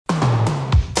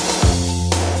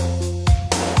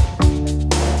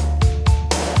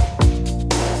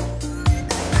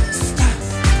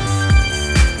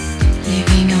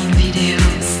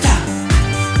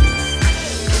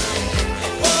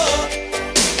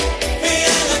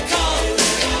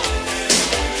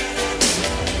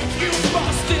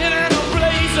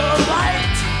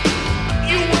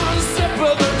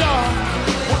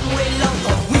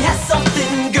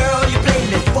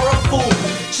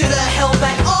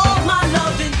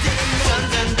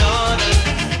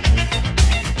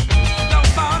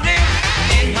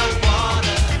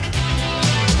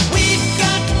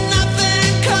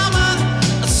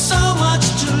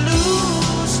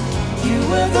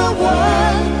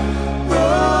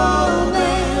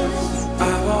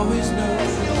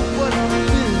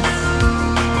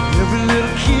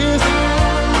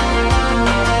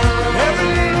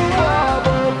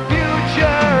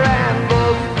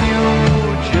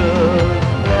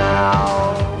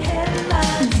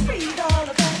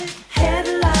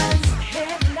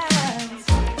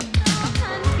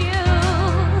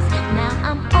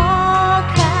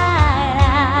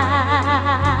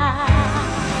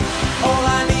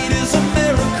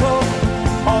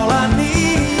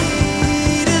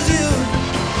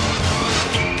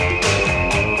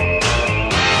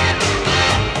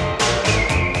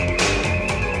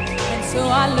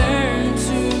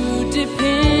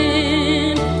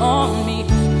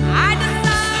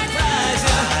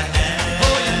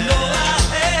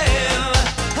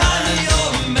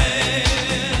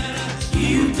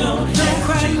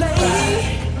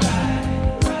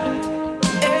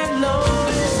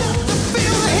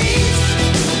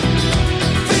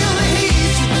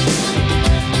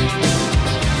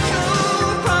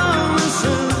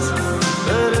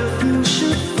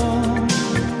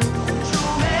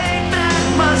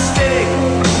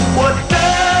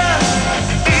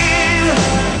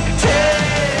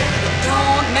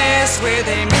with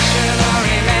a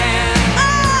missionary man.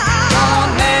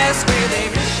 Don't mess with a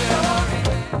missionary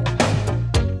man.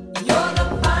 You're the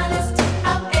finest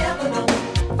I've ever known.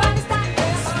 Finest I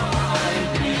ever known.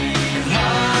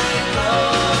 Behind the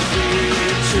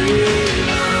big tree.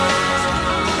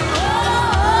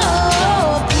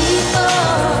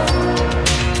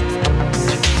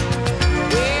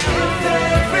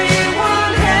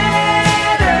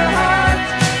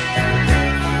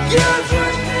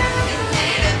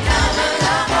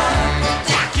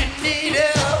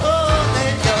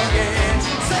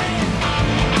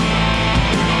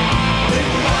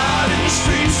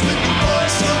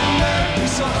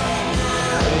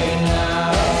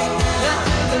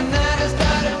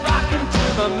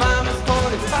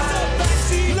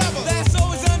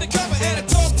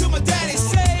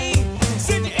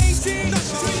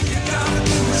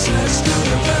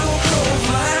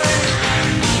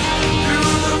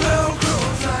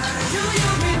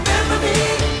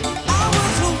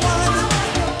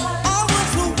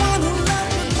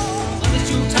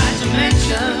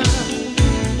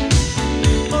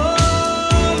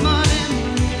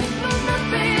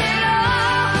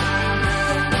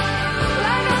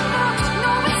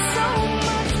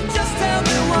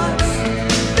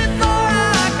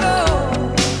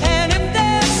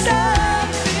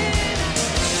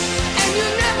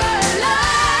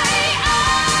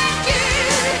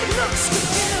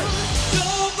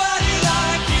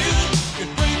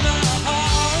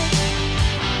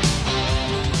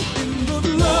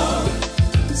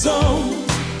 Zone.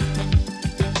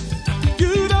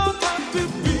 You don't have to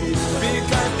be,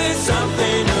 because there's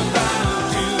something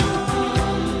about you,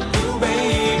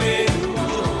 baby.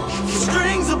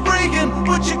 Strings are breaking,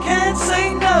 but you can't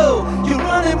say no. You're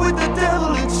running with the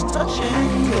devil, it's touch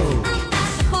and go. At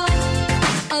the point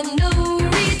of no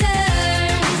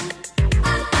return,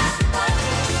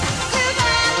 you've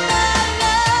got the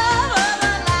love of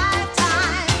a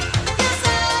lifetime. You're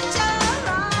such a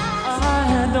ride.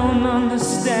 I don't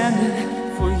understand it.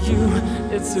 For you,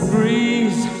 it's a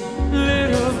breeze.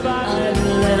 Little by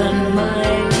little, learn my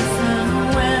lesson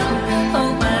well.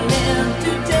 Hope I live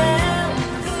to tell.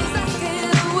 'Cause I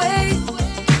can't wait,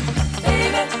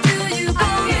 baby, till you go. I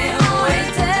can't wait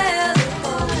till the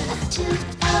morning. Two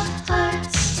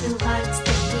hearts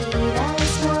that beat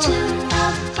as one. Two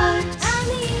hearts. I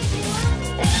need you.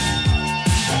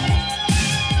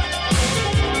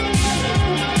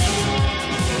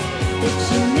 If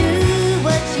you knew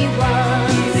what you want.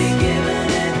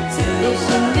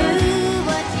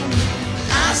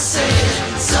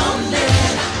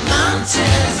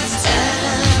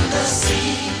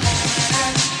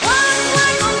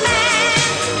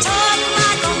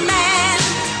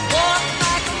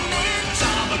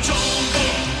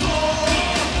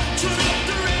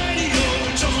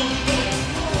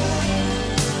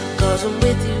 I'm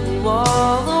with you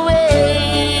all the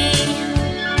way.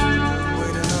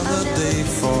 Wait another day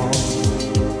for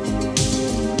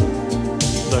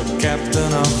the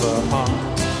captain of the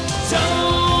heart.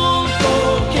 Don't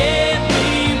forget me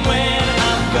when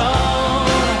I'm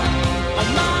gone. My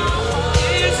heart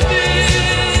is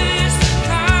this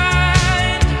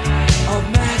kind of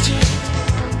magic.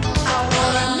 I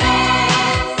wanna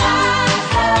let my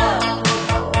love,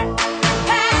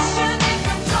 passion and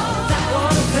control. That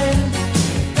was then.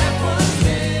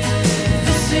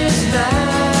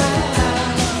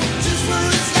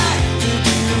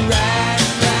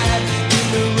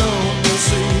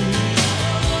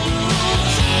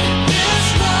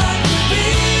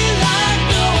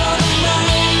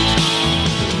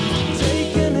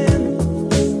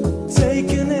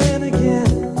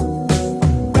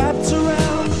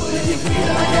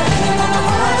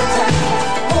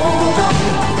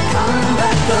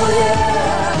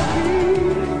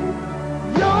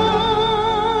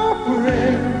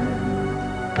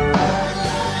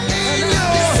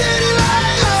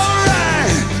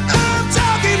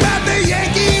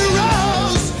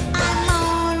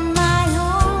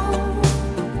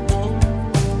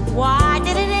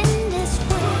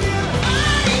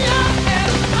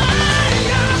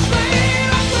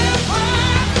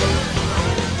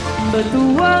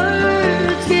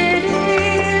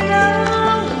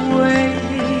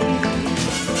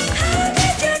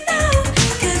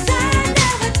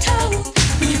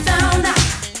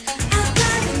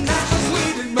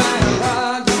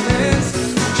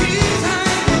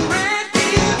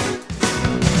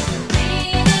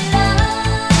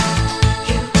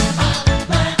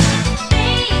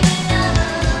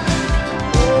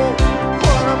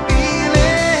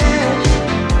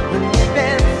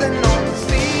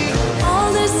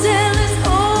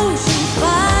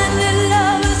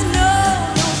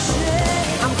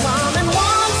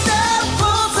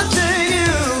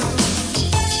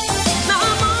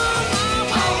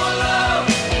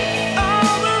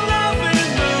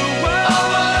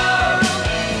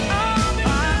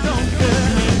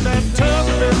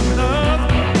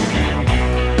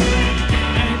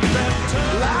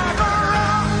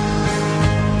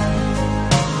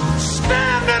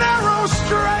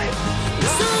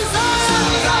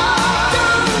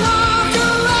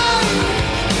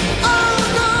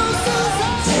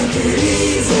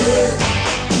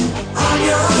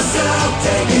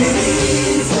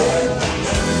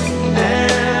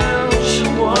 And she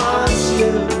wants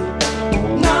you.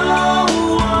 No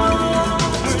one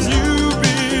you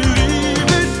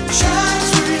believe it. Shine,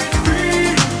 sweet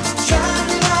breeze, shine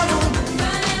light on me.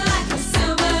 Burning like a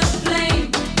silver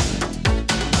flame.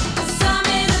 The sun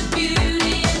is the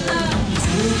beauty and love.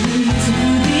 To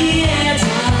the edge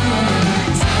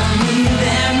of tell me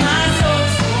that my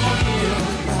soul's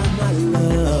My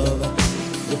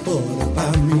love, report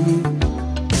about me.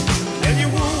 And you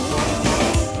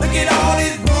won't look at all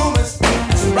these rumors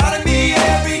surrounding me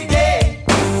every day.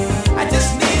 I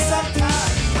just need some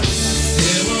time.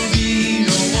 There will be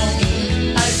no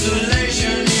more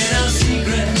isolation in our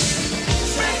secret.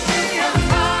 break me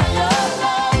apart, your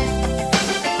love.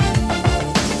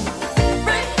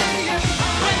 Break me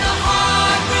apart. When the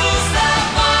heart rules the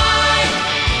mind,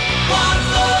 one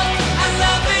look and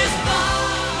love is gone.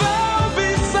 There'll be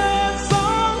sad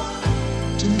songs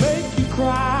to make you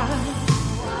cry.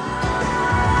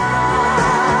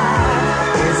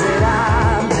 Is it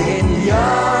I'm in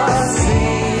your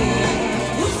scene?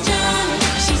 Who's Johnny?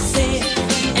 She said,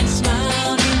 and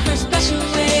smiled in her special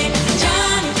way.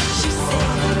 Johnny, she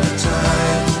said.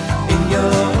 Time in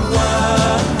your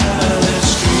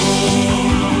wildest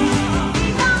dream.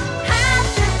 Have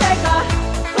to take our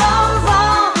clothes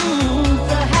off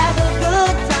to have a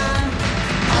good time.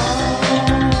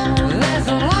 There's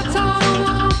a lot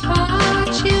of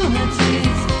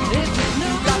opportunities. If you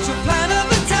know Got your plan of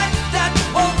attack that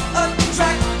won't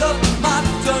attract the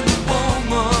modern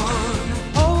woman.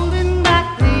 Holding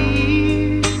back the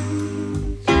years.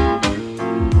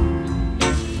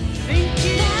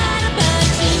 Thinking not about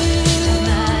you,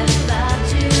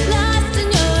 lost in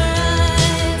your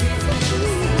eyes.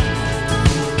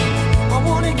 I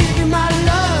wanna give you my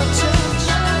love touch.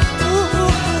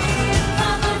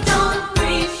 Papa, don't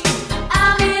preach.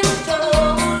 I'm in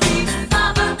story.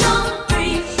 Papa, don't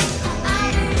preach.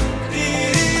 I'm in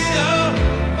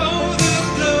Oh, the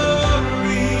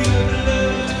glory of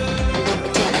love.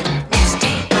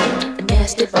 Nasty,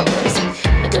 nasty boys.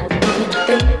 I don't mean a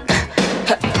thing.